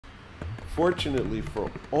Fortunately, for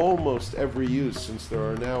almost every use, since there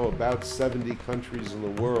are now about 70 countries in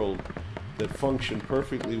the world that function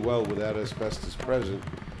perfectly well without asbestos present,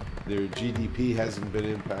 their GDP hasn't been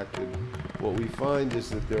impacted. What we find is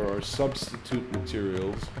that there are substitute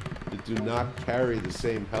materials that do not carry the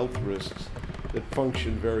same health risks that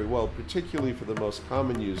function very well, particularly for the most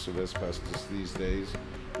common use of asbestos these days,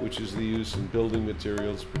 which is the use in building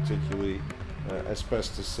materials, particularly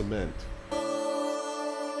asbestos cement.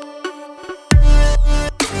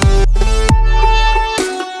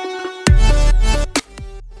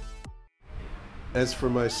 As for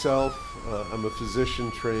myself, I'm a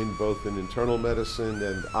physician trained both in internal medicine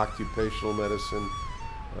and occupational medicine,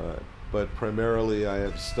 but primarily I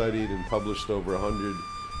have studied and published over 100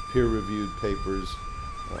 peer-reviewed papers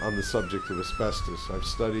on the subject of asbestos. I've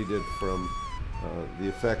studied it from the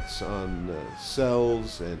effects on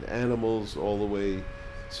cells and animals all the way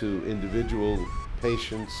to individual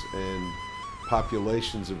patients and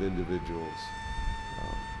populations of individuals.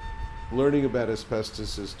 Learning about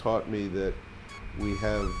asbestos has taught me that we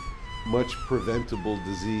have much preventable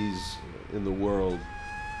disease in the world,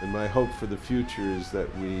 and my hope for the future is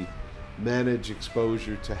that we manage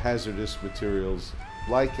exposure to hazardous materials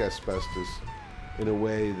like asbestos in a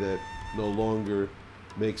way that no longer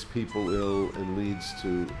makes people ill and leads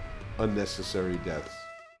to unnecessary deaths.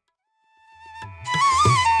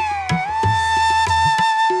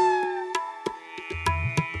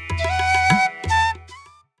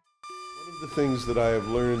 Things that I have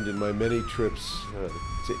learned in my many trips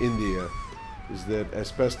to India is that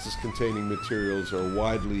asbestos-containing materials are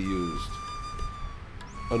widely used.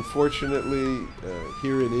 Unfortunately,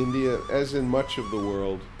 here in India, as in much of the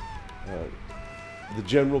world, the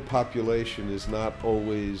general population is not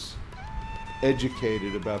always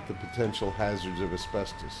educated about the potential hazards of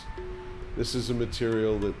asbestos. This is a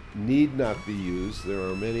material that need not be used. There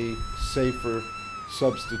are many safer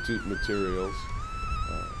substitute materials,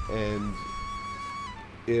 and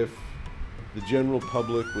if the general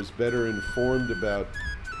public was better informed about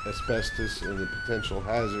asbestos and the potential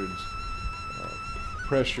hazards,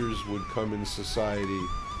 pressures would come in society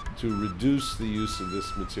to reduce the use of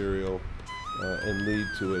this material and lead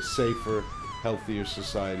to a safer, healthier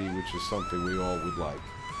society, which is something we all would like.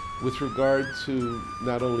 With regard to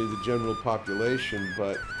not only the general population,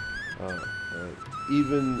 but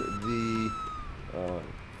even the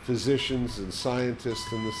physicians and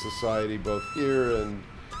scientists in the society, both here and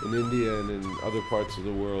in India and in other parts of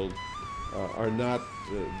the world, are not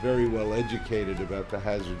very well educated about the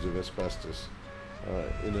hazards of asbestos.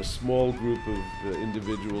 In a small group of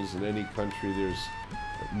individuals in any country, there's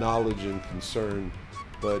knowledge and concern,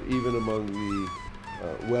 but even among the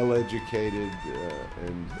well-educated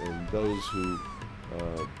and those who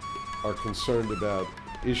are concerned about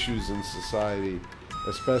issues in society,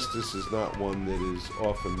 asbestos is not one that is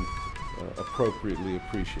often appropriately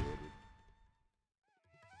appreciated.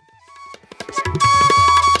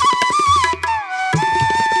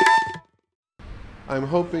 I'm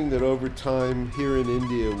hoping that over time here in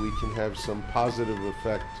India we can have some positive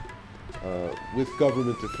effect with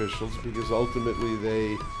government officials, because ultimately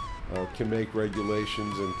they can make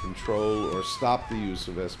regulations and control or stop the use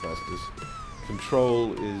of asbestos.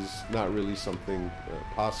 Control is not really something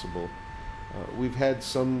possible. We've had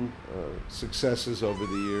some successes over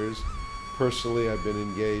the years. Personally, I've been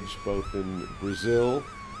engaged both in Brazil,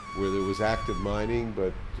 where there was active mining,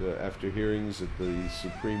 but after hearings at the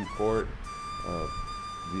Supreme Court,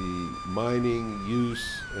 the mining,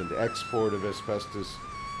 use, and export of asbestos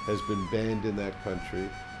has been banned in that country.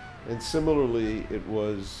 And similarly, it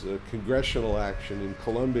was congressional action in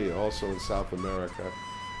Colombia, also in South America,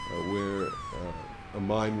 where a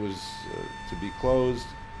mine was to be closed.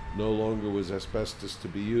 No longer was asbestos to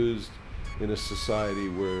be used in a society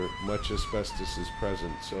where much asbestos is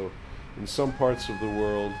present. So in some parts of the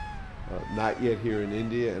world, not yet here in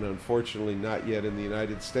India, and unfortunately not yet in the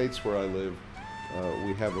United States where I live,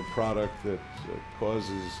 we have a product that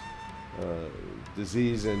causes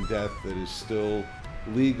disease and death that is still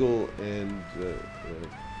legal and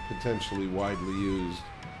potentially widely used,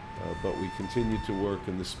 but we continue to work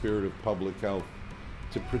in the spirit of public health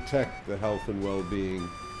to protect the health and well-being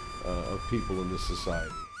of people in this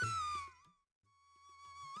society.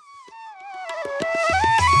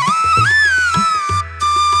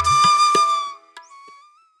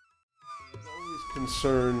 There's always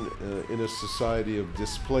concern in a society of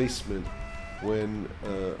displacement when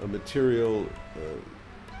a material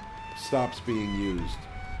stops being used.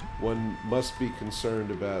 One must be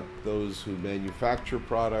concerned about those who manufacture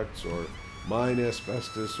products or mine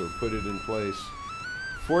asbestos or put it in place.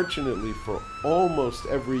 fortunately for almost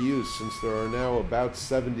every use, since there are now about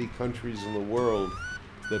 70 countries in the world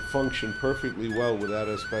that function perfectly well without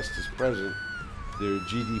asbestos present, their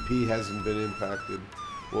GDP hasn't been impacted.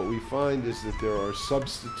 What we find is that there are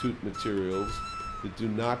substitute materials that do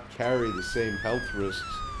not carry the same health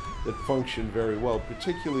risks that function very well,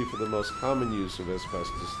 particularly for the most common use of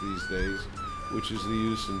asbestos these days, which is the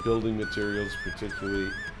use in building materials, particularly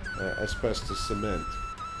asbestos cement.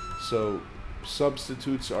 So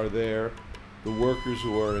substitutes are there. The workers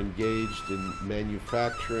who are engaged in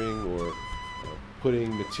manufacturing or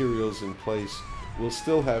putting materials in place will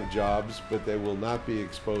still have jobs, but they will not be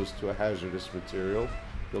exposed to a hazardous material.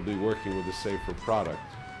 They'll be working with a safer product.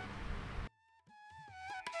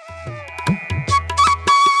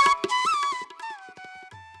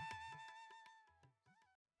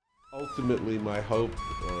 Ultimately, my hope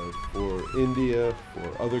for India,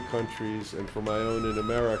 for other countries, and for my own in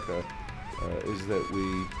America is that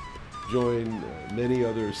we join many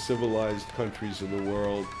other civilized countries in the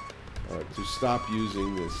world to stop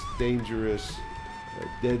using this dangerous,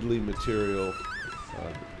 deadly material,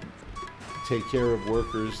 take care of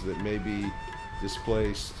workers that may be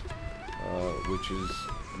displaced, which is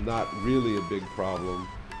not really a big problem,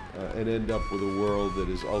 and end up with a world that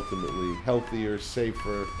is ultimately healthier,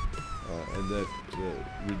 safer, and that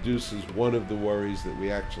reduces one of the worries that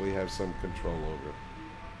we actually have some control over.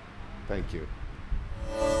 Thank you.